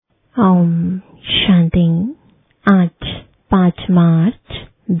ओम शांति। आज 5 मार्च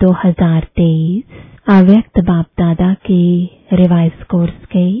 2023 अव्यक्त बाप दादा के रिवाइज कोर्स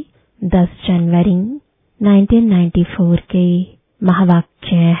के 10 जनवरी 1994 के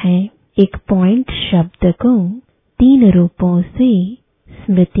महावाक्य है। एक पॉइंट शब्द को 3 रूपों से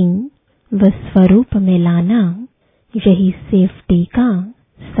स्मृति व स्वरूप में लाना, यही सेफ्टी का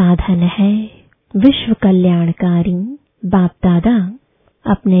साधन है। विश्व कल्याणकारी बाप दादा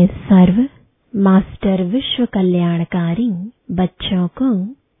अपने सर्व मास्टर विश्व कल्याणकारी बच्चों को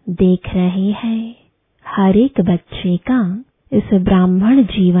देख रहे हैं। हर एक बच्चे का इस ब्राह्मण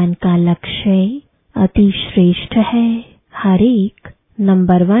जीवन का लक्ष्य अति श्रेष्ठ है। हर एक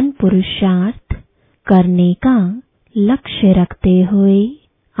नंबर 1 पुरुषार्थ करने का लक्ष्य रखते हुए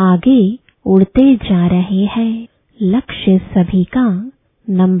आगे उड़ते जा रहे हैं। लक्ष्य सभी का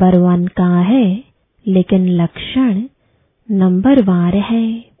नंबर 1 का है, लेकिन लक्षण नंबरवार है।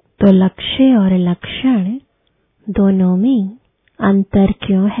 तो लक्ष्य और लक्षण दोनों में अंतर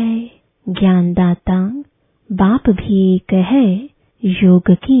क्यों है? ज्ञानदाता बाप भी एक है,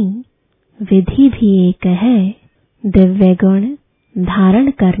 योग की विधि भी एक है, दिव्य गुण धारण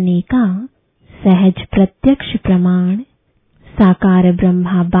करने का सहज प्रत्यक्ष प्रमाण साकार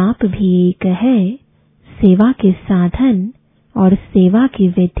ब्रह्मा बाप भी एक है, सेवा के साधन और सेवा की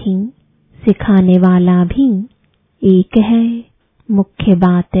विधि सिखाने वाला भी एक है। मुख्य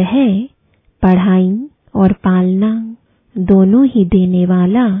बात है पढ़ाई और पालना दोनों ही देने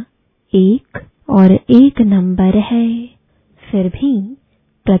वाला एक और एक नंबर है। फिर भी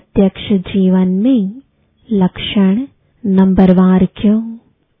प्रत्यक्ष जीवन में लक्षण नंबरवार क्यों?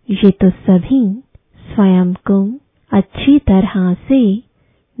 ये तो सभी स्वयं को अच्छी तरह से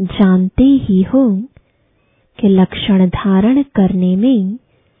जानते ही हो कि लक्षण धारण करने में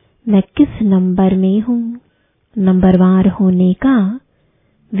मैं किस नंबर में हूँ। नंबरवार होने का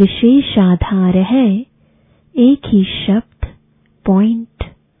विशेष आधार है एक ही शब्द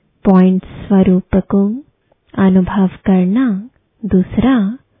पॉइंट स्वरूप को अनुभव करना। दूसरा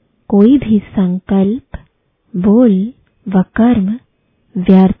कोई भी संकल्प, बोल व कर्म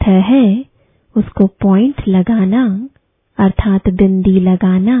व्यर्थ है, उसको पॉइंट लगाना अर्थात बिंदी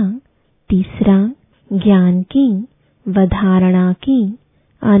लगाना। तीसरा ज्ञान की व धारणा की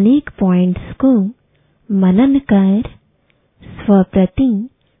अनेक पॉइंट्स को मनन कर स्वप्रति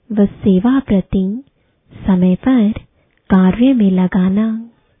व सेवा प्रति समय पर कार्य में लगाना।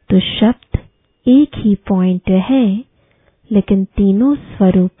 तो शब्द एक ही पॉइंट है, लेकिन तीनों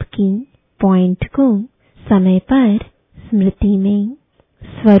स्वरूप की पॉइंट को समय पर स्मृति में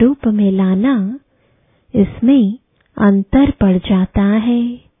स्वरूप में लाना, इसमें अंतर पड़ जाता है।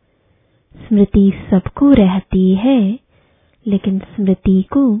 स्मृति सबको रहती है, लेकिन स्मृति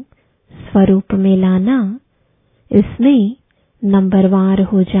को स्वरूप में लाना, इसमें नंबरवार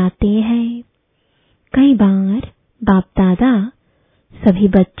हो जाते हैं। कई बार बाप दादा सभी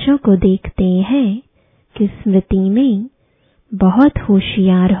बच्चों को देखते हैं कि स्मृति में बहुत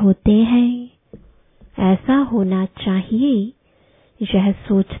होशियार होते हैं। ऐसा होना चाहिए, यह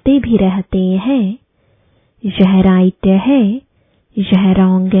सोचते भी रहते हैं यह राइट है, यह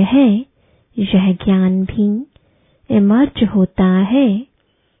रॉन्ग है। यह ज्ञान भी इमर्ज होता है।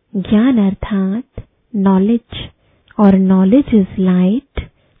 ज्ञान अर्थात नॉलेज, और knowledge is light,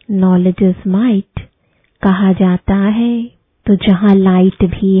 knowledge is might कहा जाता है। तो जहाँ लाइट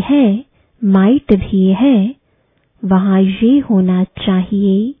भी है, माइट भी है, वहाँ ये होना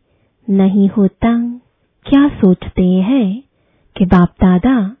चाहिए, नहीं होता। क्या सोचते हैं कि बाप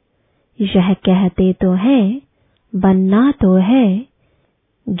दादा यह कहते तो है, बनना तो है,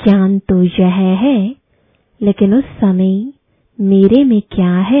 ज्ञान तो यह है, लेकिन उस समय मेरे में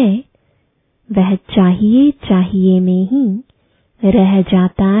क्या है, वह चाहिए में ही रह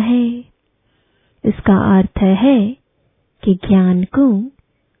जाता है। इसका अर्थ है कि ज्ञान को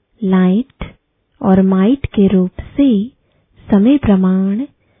लाइट और माइट के रूप से समय प्रमाण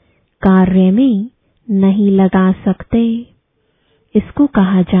कार्य में नहीं लगा सकते। इसको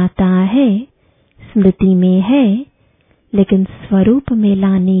कहा जाता है स्मृति में है, लेकिन स्वरूप में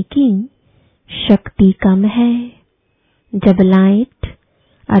लाने की शक्ति कम है। जब लाइट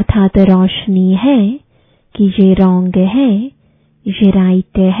अर्थात रोशनी है कि ये रॉन्ग है, ये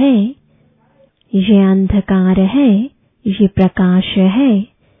राइट है, ये अंधकार है, ये प्रकाश है,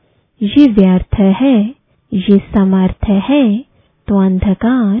 ये व्यर्थ है, ये समर्थ है, तो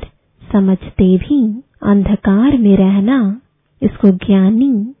अंधकार समझते भी अंधकार में रहना, इसको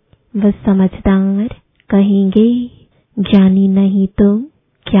ज्ञानी व समझदार कहेंगे। ज्ञानी नहीं तो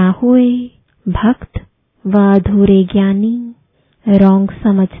क्या हुए? भक्त व अधूरे ज्ञानी। रॉन्ग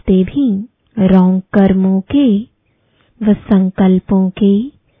समझते भी रॉन्ग कर्मों के व संकल्पों के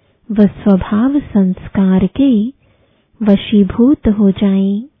वह स्वभाव संस्कार के वशीभूत हो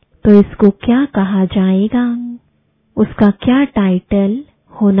जाए तो इसको क्या कहा जाएगा, उसका क्या टाइटल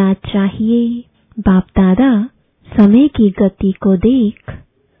होना चाहिए। बाप दादा समय की गति को देख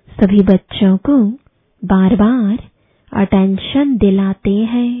सभी बच्चों को बार बार अटेंशन दिलाते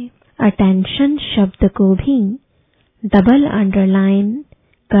हैं। अटेंशन शब्द को भी डबल अंडरलाइन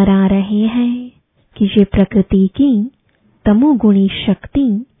करा रहे हैं कि ये प्रकृति की तमोगुणी शक्ति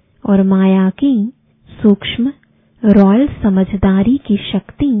और माया की सूक्ष्म रॉयल समझदारी की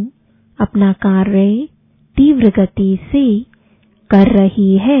शक्ति अपना कार्य तीव्र गति से कर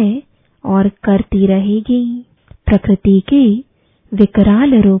रही है और करती रहेगी। प्रकृति के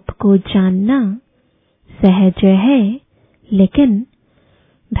विकराल रूप को जानना सहज है, लेकिन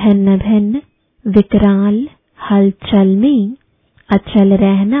भिन्न भिन्न विकराल हलचल में अचल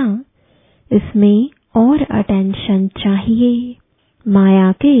रहना, इसमें और अटेंशन चाहिए।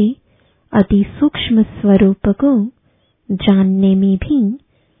 माया के अति सूक्ष्म स्वरूप को जानने में भी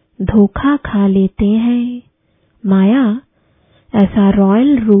धोखा खा लेते हैं। माया ऐसा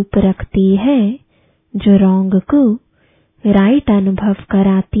रॉयल रूप रखती है जो रॉन्ग को राइट अनुभव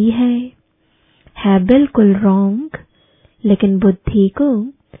कराती है बिल्कुल रॉन्ग, लेकिन बुद्धि को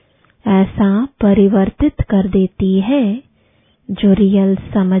ऐसा परिवर्तित कर देती है जो रियल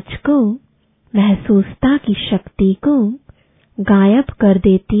समझ को, महसूसता की शक्ति को गायब कर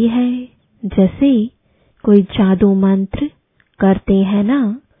देती है। जैसे कोई जादू मंत्र करते हैं ना,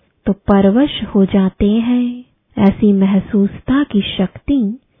 तो परवश हो जाते हैं। ऐसी महसूसता की शक्ति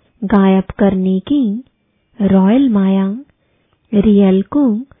गायब करने की रॉयल माया रियल को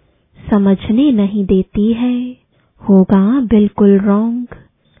समझने नहीं देती है। होगा बिल्कुल रॉन्ग,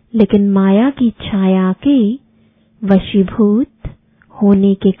 लेकिन माया की छाया के वशीभूत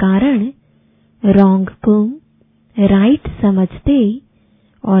होने के कारण रॉन्ग को राइट समझते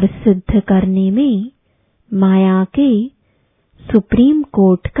और सिद्ध करने में माया के सुप्रीम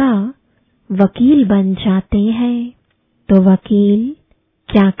कोर्ट का वकील बन जाते हैं। तो वकील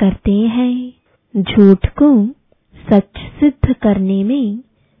क्या करते हैं, झूठ को सच सिद्ध करने में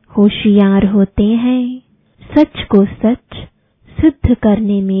होशियार होते हैं, सच को सच सिद्ध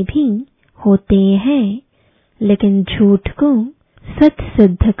करने में भी होते हैं, लेकिन झूठ को सच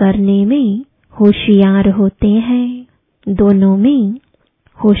सिद्ध करने में होशियार होते हैं। दोनों में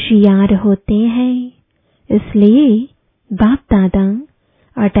होशियार होते हैं। इसलिए बाप दादा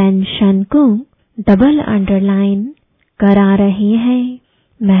अटेंशन को डबल अंडरलाइन करा रहे हैं।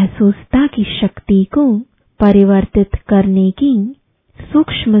 महसूसता की शक्ति को परिवर्तित करने की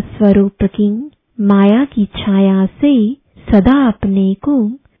सूक्ष्म स्वरूप की माया की छाया से सदा अपने को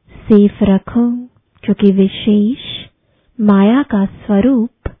सेफ रखो, क्योंकि विशेष माया का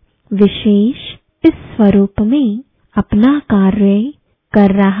स्वरूप विशेष इस स्वरूप में अपना कार्य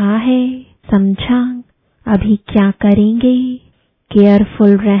कर रहा है। समझा? अभी क्या करेंगे?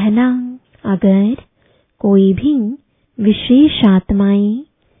 केयरफुल रहना। अगर कोई भी विशेष आत्माएं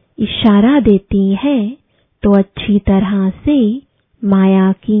इशारा देती है तो अच्छी तरह से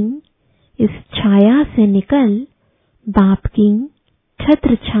माया की इस छाया से निकल बाप की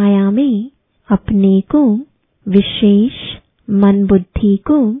छत्र छाया में अपने को विशेष मन बुद्धि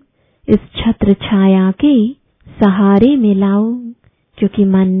को इस छत्र छाया के सहारे में लाओ, क्योंकि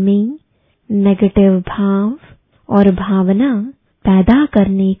मन में नेगेटिव भाव और भावना पैदा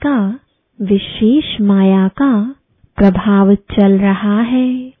करने का विशेष माया का प्रभाव चल रहा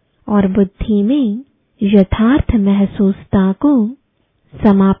है और बुद्धि में यथार्थ महसूसता को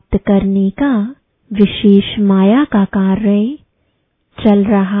समाप्त करने का विशेष माया का कार्य चल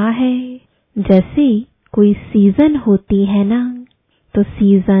रहा है। जैसे कोई सीजन होती है ना, तो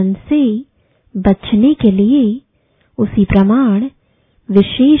सीजन से बचने के लिए उसी प्रमाण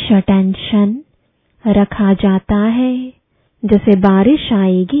विशेष अटेंशन रखा जाता है। जैसे बारिश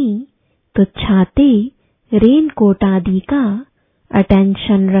आएगी तो छाते, रेनकोट आदि का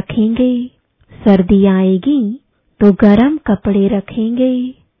अटेंशन रखेंगे, सर्दी आएगी तो गर्म कपड़े रखेंगे।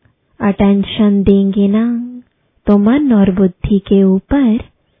 अटेंशन देंगे ना तो मन और बुद्धि के ऊपर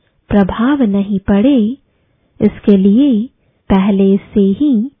प्रभाव नहीं पड़े, इसके लिए पहले से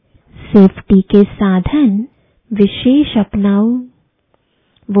ही सेफ्टी के साधन विशेष अपनाओ।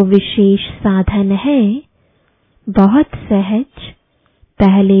 वो विशेष साधन है बहुत सहज,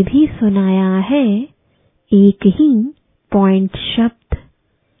 पहले भी सुनाया है, एक ही पॉइंट शब्द।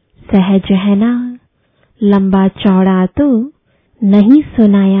 सहज है ना, लंबा चौड़ा तो नहीं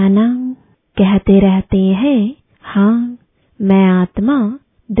सुनाया ना। कहते रहते हैं हाँ मैं आत्मा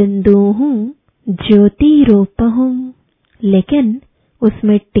बिंदु हूँ, ज्योति रूप हूँ, लेकिन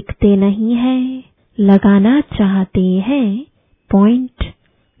उसमें टिकते नहीं है। लगाना चाहते हैं पॉइंट,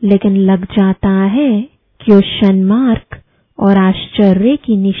 लेकिन लग जाता है क्वेश्चन मार्क और आश्चर्य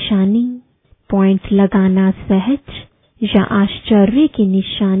की निशानी। पॉइंट लगाना सहज या आश्चर्य की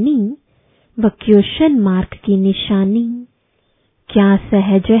निशानी व क्वेश्चन मार्क की निशानी क्या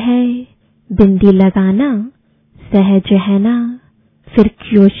सहज है? बिंदी लगाना सहज है ना? फिर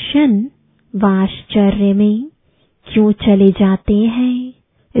क्वेश्चन व आश्चर्य में क्यों चले जाते हैं?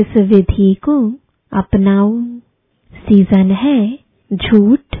 इस विधि को अपनाओ। सीजन है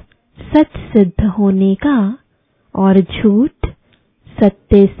झूठ सच सिद्ध होने का, और झूठ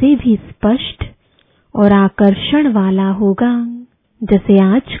सत्य से भी स्पष्ट और आकर्षण वाला होगा। जैसे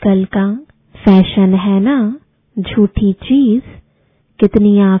आजकल का फैशन है ना, झूठी चीज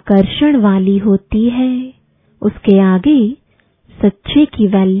कितनी आकर्षण वाली होती है, उसके आगे सच्चे की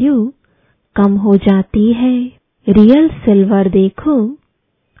वैल्यू कम हो जाती है। रियल सिल्वर देखो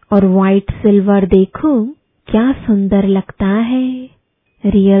और व्हाइट सिल्वर देखो, क्या सुंदर लगता है।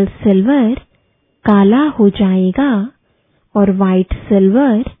 रियल सिल्वर काला हो जाएगा और व्हाइट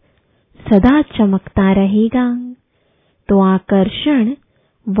सिल्वर सदा चमकता रहेगा। तो आकर्षण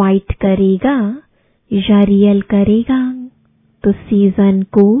व्हाइट करेगा या रियल करेगा? तो सीजन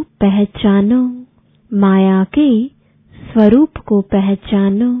को पहचानो, माया के स्वरूप को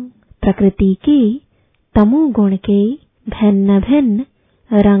पहचानो, प्रकृति के तमोगुण के भिन्न भिन्न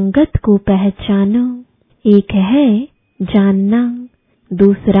रंगत को पहचानो। एक है जानना,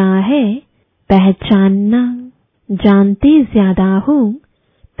 दूसरा है पहचानना। जानते ज्यादा हो,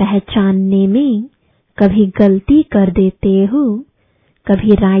 पहचानने में कभी गलती कर देते हो,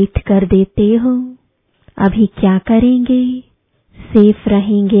 कभी राइट कर देते हो। अभी क्या करेंगे? सेफ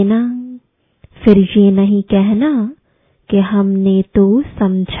रहेंगे ना? फिर ये नहीं कहना कि हमने तो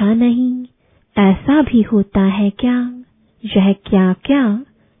समझा नहीं। ऐसा भी होता है क्या? यह क्या क्या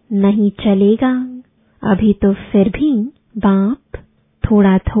नहीं चलेगा। अभी तो फिर भी बाप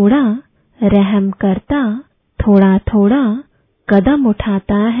थोड़ा थोड़ा रहम करता, थोड़ा थोड़ा कदम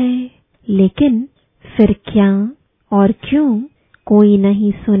उठाता है, लेकिन फिर क्या और क्यों कोई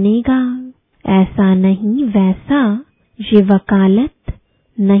नहीं सुनेगा। ऐसा नहीं वैसा ये वकालत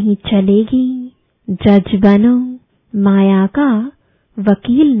नहीं चलेगी। जज बनो, माया का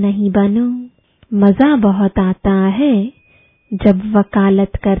वकील नहीं बनो। मजा बहुत आता है जब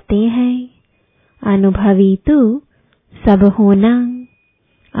वकालत करते हैं। अनुभवी तो सब होना,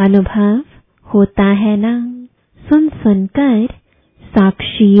 अनुभव होता है ना। सुन सुनकर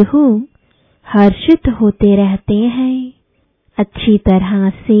साक्षी हो, हर्षित होते रहते हैं। अच्छी तरह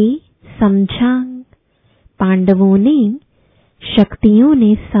से समझा, पांडवों ने, शक्तियों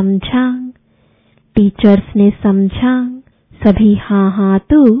ने समझा, टीचर्स ने समझा, सभी हाँ हाँ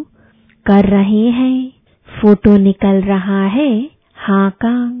तो कर रहे हैं। फोटो निकल रहा है हाँ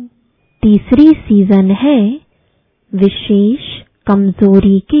का। तीसरी सीजन है विशेष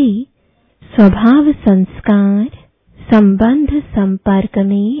कमजोरी के स्वभाव संस्कार संबंध संपर्क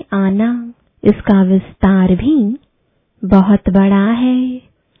में आना। इसका विस्तार भी बहुत बड़ा है,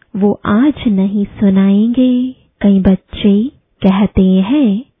 वो आज नहीं सुनाएंगे। कई बच्चे कहते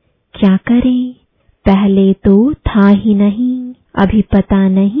हैं क्या करें, पहले तो था ही नहीं, अभी पता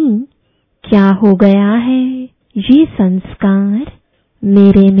नहीं क्या हो गया है। ये संस्कार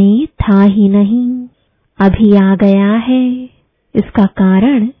मेरे में था ही नहीं, अभी आ गया है। इसका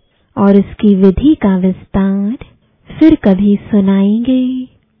कारण और इसकी विधि का विस्तार फिर कभी सुनाएंगे।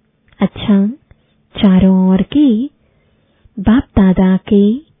 अच्छा, चारों ओर के बाप दादा के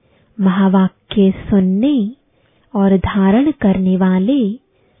महावाक्य सुनने और धारण करने वाले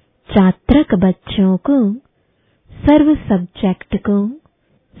चात्रक बच्चों को सर्व सब्जेक्ट को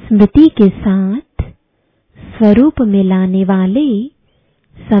स्मृति के साथ स्वरूप में लाने वाले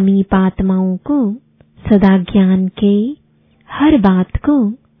समीपात्माओं को सदा ज्ञान के हर बात को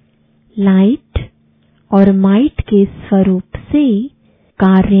लाइट और माइट के स्वरूप से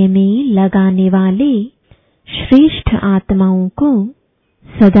कार्य में लगाने वाले श्रेष्ठ आत्माओं को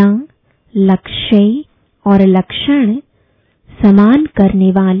सदा लक्ष्य और लक्षण समान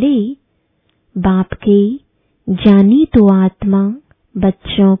करने वाले बाप के ज्ञानी तो आत्मा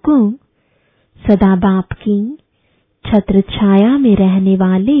बच्चों को सदा बाप की छत्र छाया में रहने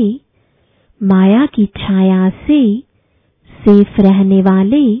वाले माया की छाया से सेफ रहने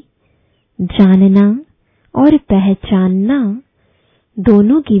वाले जानना और पहचानना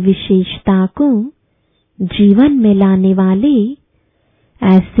दोनों की विशेषता को जीवन में लाने वाले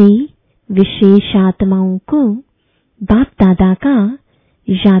ऐसे विशेष आत्माओं को बाप दादा का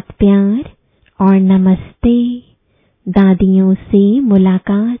याद प्यार और नमस्ते। दादियों से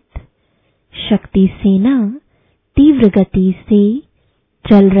मुलाकात। शक्ति सेना तीव्र गति से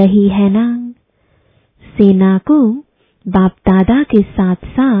चल रही है ना। सेना को बाप दादा के साथ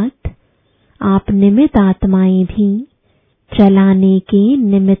साथ आप निमित्त आत्माएं भी चलाने के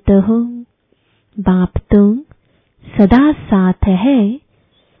निमित्त हो। बाप तो सदा साथ है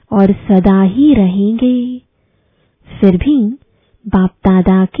और सदा ही रहेंगे। फिर भी बाप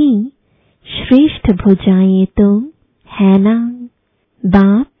दादा की श्रेष्ठ भुजाएं तो है ना।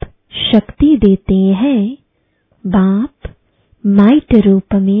 बाप शक्ति देते हैं, बाप माइट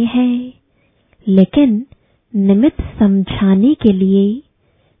रूप में है, लेकिन निमित्त समझाने के लिए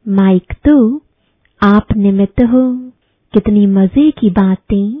माइक तो आप निमित्त हो। कितनी मजे की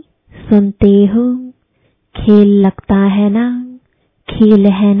बातें सुनते हो। खेल लगता है ना, खेल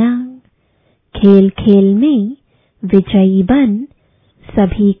है ना। खेल खेल में विजयी बन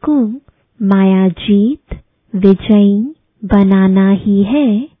सभी को माया जीत विजयी बनाना ही है।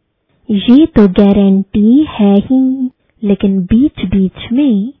 ये तो गारंटी है ही, लेकिन बीच बीच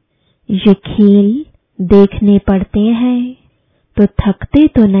में ये खेल देखने पड़ते हैं तो थकते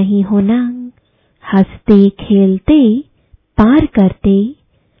तो नहीं होना। हंसते खेलते पार करते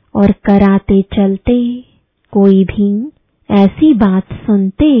और कराते चलते। कोई भी ऐसी बात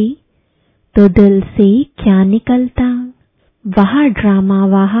सुनते तो दिल से क्या निकलता, वहाँ ड्रामा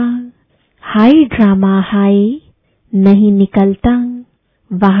वहाँ, हाय ड्रामा हाय नहीं निकलता।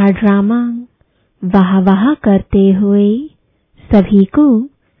 वहाँ ड्रामा वाह वाह करते हुए सभी को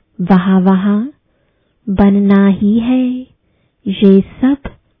वाह वाह बनना ही है। ये सब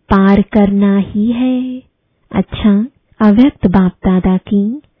पार करना ही है। अच्छा, अव्यक्त बाप दादा की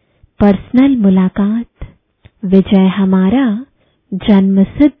पर्सनल मुलाकात। विजय हमारा जन्म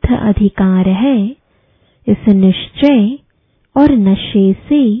सिद्ध अधिकार है। इस निश्चय और नशे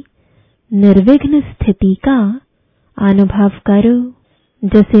से निर्विघ्न स्थिति का अनुभव करो।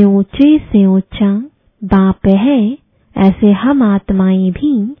 जैसे ऊंचे से ऊंचा बाप है, ऐसे हम आत्माएं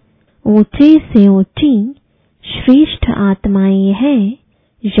भी ऊंचे से ऊंची श्रेष्ठ आत्माएं हैं।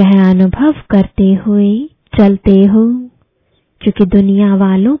 यह अनुभव करते हुए चलते हो, क्योंकि दुनिया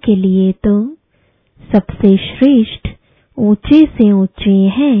वालों के लिए तो सबसे श्रेष्ठ ऊंचे से ऊंचे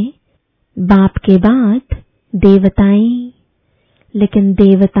हैं बाप के बाद देवताएं। लेकिन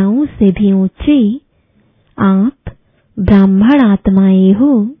देवताओं से भी ऊंचे आप ब्राह्मण आत्माएं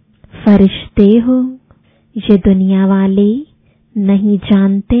हो, फरिश्ते हो। ये दुनिया वाले नहीं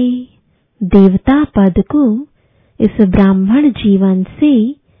जानते। देवता पद को इस ब्राह्मण जीवन से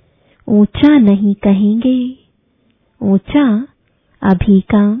ऊंचा नहीं कहेंगे। ऊंचा अभी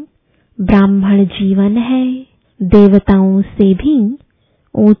का ब्राह्मण जीवन है। देवताओं से भी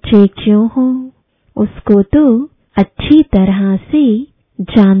ऊंचे क्यों हो, उसको तो अच्छी तरह से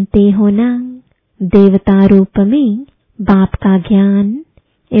जानते हो ना। देवता रूप में बाप का ज्ञान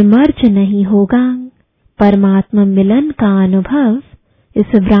इमर्ज नहीं होगा। परमात्मा मिलन का अनुभव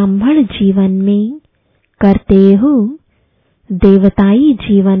इस ब्राह्मण जीवन में करते हो, देवताई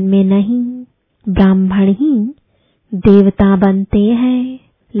जीवन में नहीं। ब्राह्मण ही देवता बनते हैं,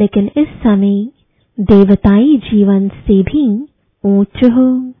 लेकिन इस समय देवताई जीवन से भी ऊंच हो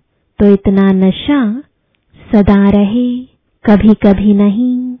तो इतना नशा सदा रहे, कभी कभी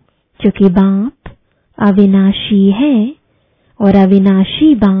नहीं। क्योंकि बाप अविनाशी है और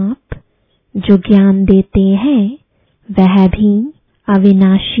अविनाशी बाप जो ज्ञान देते हैं वह भी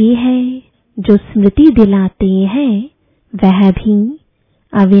अविनाशी है। जो स्मृति दिलाते हैं वह भी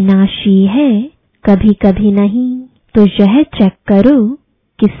अविनाशी है, कभी कभी नहीं। तो यह चेक करो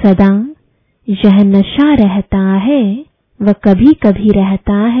कि सदा यह नशा रहता है व कभी कभी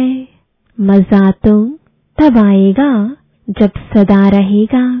रहता है। मजा तो तब आएगा जब सदा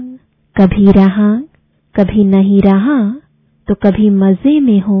रहेगा। कभी रहा कभी नहीं रहा तो कभी मजे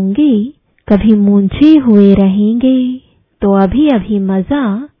में होंगे, कभी मूंझे हुए रहेंगे। तो अभी अभी मजा,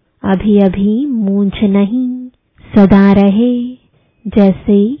 अभी अभी मूंझ नहीं, सदा रहे।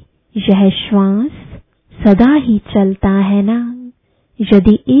 जैसे यह श्वास सदा ही चलता है ना।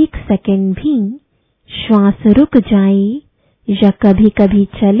 यदि एक सेकंड भी श्वास रुक जाए या कभी कभी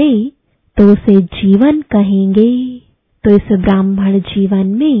चले तो उसे जीवन कहेंगे। तो इस ब्राह्मण जीवन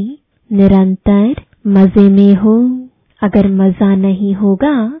में निरंतर मजे में हो। अगर मजा नहीं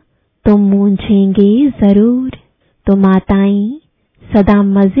होगा तो मूंझेंगे जरूर। तो माताएं सदा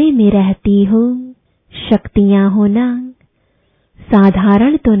मजे में रहती हो, शक्तियां होना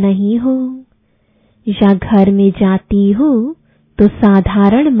साधारण तो नहीं हो। या घर में जाती हो तो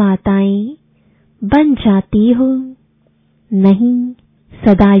साधारण माताएं बन जाती हो। नहीं,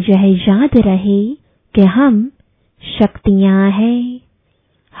 सदा यह याद रहे कि हम शक्तियां हैं,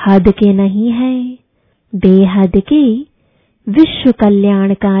 हद के नहीं है, बेहद के विश्व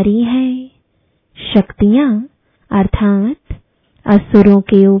कल्याणकारी है। शक्तियां अर्थात असुरों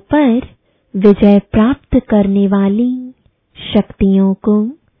के ऊपर विजय प्राप्त करने वाली शक्तियों को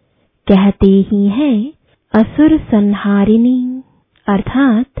कहते ही हैं असुर संहारिणी,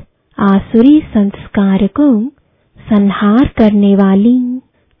 अर्थात आसुरी संस्कार को संहार करने वाली।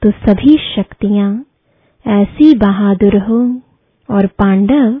 तो सभी शक्तियां ऐसी बहादुर हो। और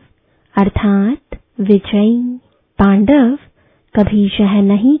पांडव अर्थात विजयी पांडव कभी यह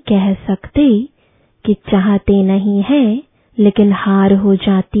नहीं कह सकते कि चाहते नहीं है लेकिन हार हो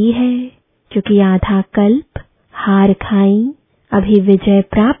जाती है, क्योंकि आधा कल्प हार खाई, अभी विजय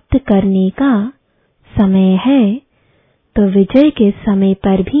प्राप्त करने का समय है। तो विजय के समय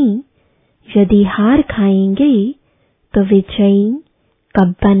पर भी यदि हार खाएंगे तो विजयी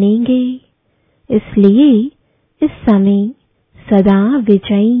कब बनेंगे? इसलिए इस समय सदा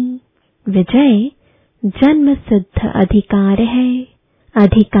विजयी। विजय जन्म सिद्ध अधिकार है।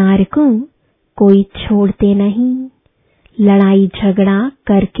 अधिकार को कोई छोड़ते नहीं, लड़ाई झगड़ा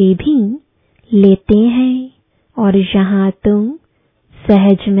करके भी लेते हैं और यहाँ तो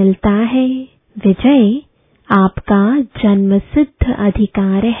सहज मिलता है। विजय आपका जन्म सिद्ध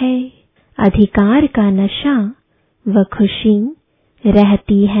अधिकार है। अधिकार का नशा व खुशी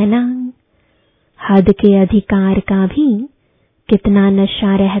रहती है ना। हद के अधिकार का भी कितना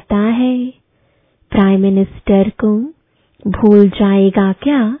नशा रहता है। प्राइम मिनिस्टर को भूल जाएगा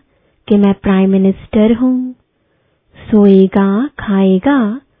क्या कि मैं प्राइम मिनिस्टर हूँ? सोएगा खाएगा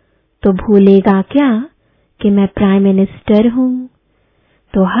तो भूलेगा क्या कि मैं प्राइम मिनिस्टर हूँ?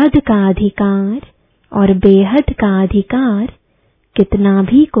 तो हद का अधिकार और बेहद का अधिकार कितना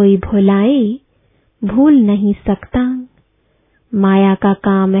भी कोई भुलाए, भूल नहीं सकता। माया का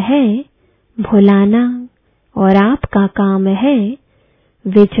काम है भुलाना और आपका काम है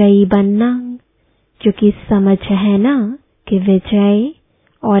विजयी बनना, क्योंकि समझ है ना कि विजय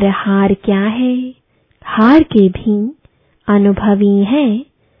और हार क्या है। हार के भी अनुभवी है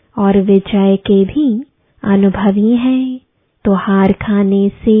और विजय के भी अनुभवी है। तो हार खाने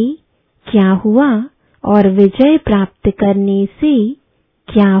से क्या हुआ और विजय प्राप्त करने से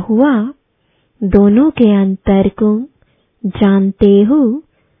क्या हुआ, दोनों के अंतर को जानते हो।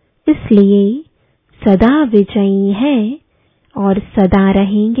 इसलिए सदा विजयी है और सदा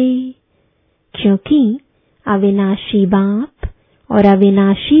रहेंगे, क्योंकि अविनाशी बाप और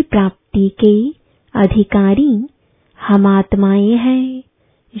अविनाशी प्राप्ति के अधिकारी हम आत्माएं हैं।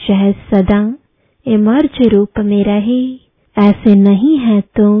 यह सदा इमर्ज रूप में रहे। ऐसे नहीं है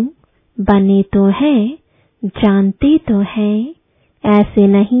तुम, बने तो है, जानते तो है, ऐसे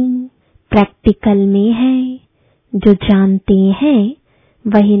नहीं, प्रैक्टिकल में है। जो जानते हैं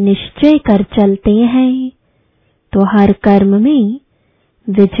वही निश्चय कर चलते हैं। तो हर कर्म में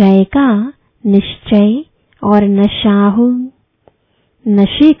विजय का निश्चय और नशा हो।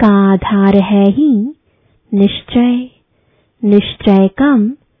 नशे का आधार है ही निश्चय। निश्चय कम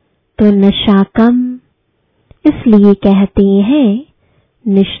तो नशा कम। इसलिए कहते हैं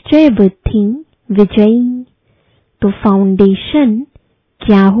निश्चय बुद्धि विजयी। तो फाउंडेशन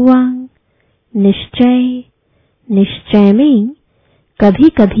क्या हुआ? निश्चय। निश्चय में कभी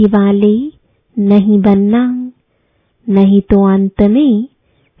कभी वाले नहीं बनना, नहीं तो अंत में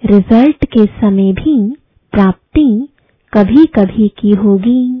रिजल्ट के समय भी प्राप्ति कभी कभी की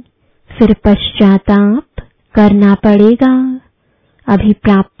होगी। फिर पश्चाताप करना पड़ेगा। अभी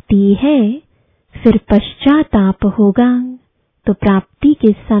प्राप्ति है, फिर पश्चाताप होगा। तो प्राप्ति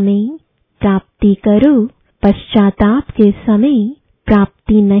के समय प्राप्ति करो, पश्चाताप के समय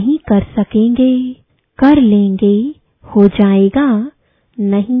प्राप्ति नहीं कर सकेंगे। कर लेंगे हो जाएगा,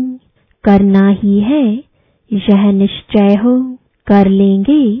 नहीं करना ही है, यह निश्चय हो। कर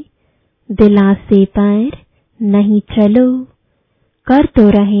लेंगे दिलासे पर नहीं चलो। कर तो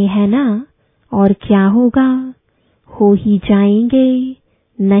रहे हैं ना, और क्या होगा, हो ही जाएंगे।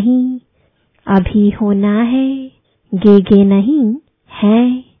 नहीं अभी होना है, गे नहीं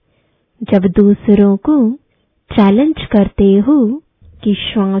है। जब दूसरों को चैलेंज करते हो कि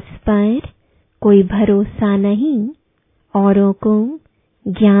श्वास पर कोई भरोसा नहीं, औरों को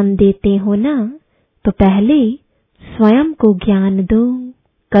ज्ञान देते हो ना, तो पहले स्वयं को ज्ञान दो।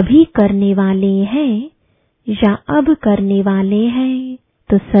 कभी करने वाले हैं या अब करने वाले हैं,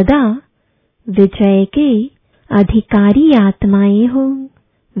 तो सदा विजय के अधिकारी आत्माएं हो।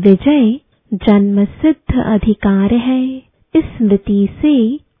 विजय जन्म सिद्ध अधिकार है। इस स्मृति से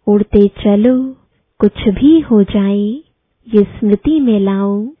उड़ते चलो। कुछ भी हो जाए ये स्मृति में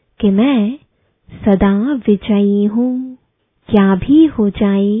लाओ कि मैं सदा विजयी हूँ। क्या भी हो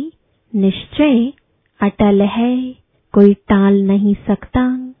जाए निश्चय अटल है, कोई टाल नहीं सकता।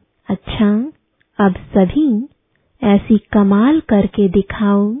 अच्छा, अब सभी ऐसी कमाल करके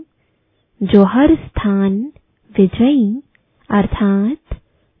दिखाओ जो हर स्थान विजयी अर्थात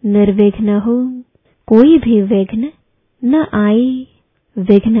निर्विघ्न हो, कोई भी विघ्न न आए।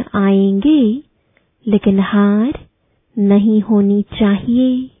 विघ्न आएंगे लेकिन हार नहीं होनी चाहिए।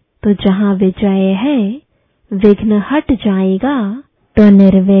 तो जहाँ विजय है विघ्न हट जाएगा तो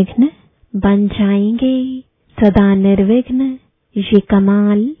निर्विघ्न बन जाएंगे। सदा निर्विघ्न ये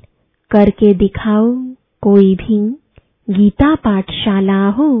कमाल करके दिखाओ। कोई भी गीता पाठशाला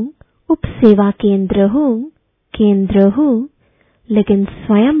हो, उपसेवा केंद्र हो, लेकिन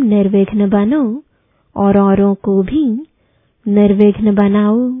स्वयं निर्विघ्न बनो और औरों को भी निर्विघ्न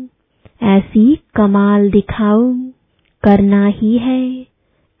बनाओ। ऐसी कमाल दिखाओ। करना ही है,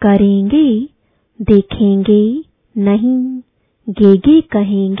 करेंगे, देखेंगे नहीं, गेगे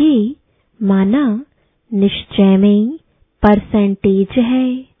कहेंगे, माना निश्चय में परसेंटेज है।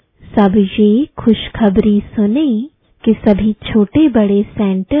 सब ये खुशखबरी सुने कि सभी छोटे बड़े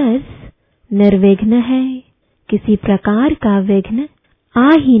सेंटर्स निर्विघ्न है। किसी प्रकार का विघ्न आ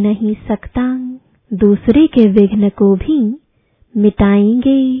ही नहीं सकता। दूसरे के विघ्न को भी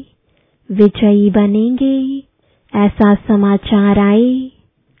मिटाएंगे, विजयी बनेंगे। ऐसा समाचार आए,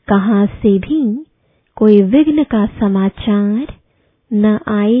 कहां से भी कोई विघ्न का समाचार न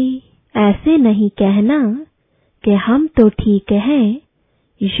आए। ऐसे नहीं कहना कि हम तो ठीक हैं,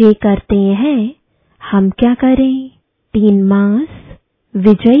 ये करते हैं, हम क्या करें। 3 मास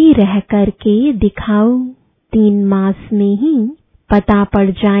विजयी रह करके दिखाओ। 3 मास में ही पता पड़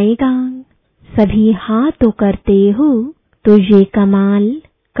जाएगा। सभी हाँ तो करते हो तो ये कमाल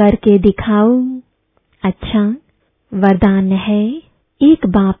करके दिखाओ। अच्छा, वरदान है, एक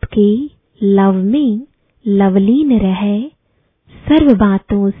बाप के लव में लवलीन रहे, सर्व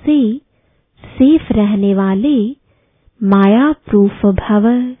बातों से सेफ रहने वाले माया प्रूफ भव।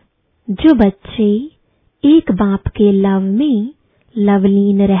 जो बच्चे एक बाप के लव में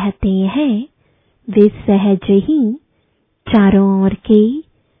लवलीन रहते हैं वे सहज ही चारों ओर के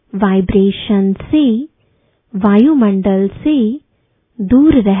वाइब्रेशन से, वायुमंडल से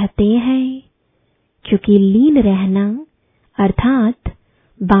दूर रहते हैं। क्योंकि लीन रहना अर्थात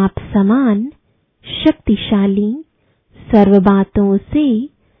बाप समान शक्तिशाली सर्व बातों से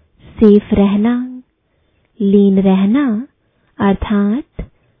सेफ रहना। लीन रहना अर्थात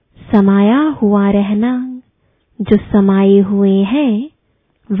समाया हुआ रहना। जो समाये हुए हैं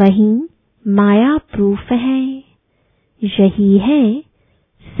वही माया प्रूफ है। यही है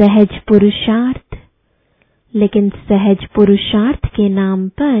सहज पुरुषार्थ। लेकिन सहज पुरुषार्थ के नाम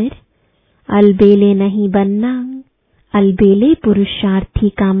पर अलबेले नहीं बनना। अलबेले पुरुषार्थी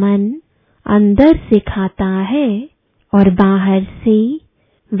का मन अंदर से खाता है और बाहर से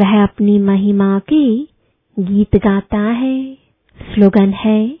वह अपनी महिमा के गीत गाता है। स्लोगन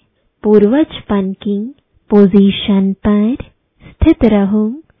है, पूर्वजपन की पोजीशन पर स्थित रहो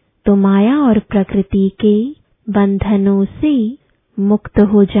तो माया और प्रकृति के बंधनों से मुक्त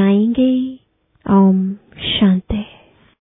हो जाएंगे। ओम शांति।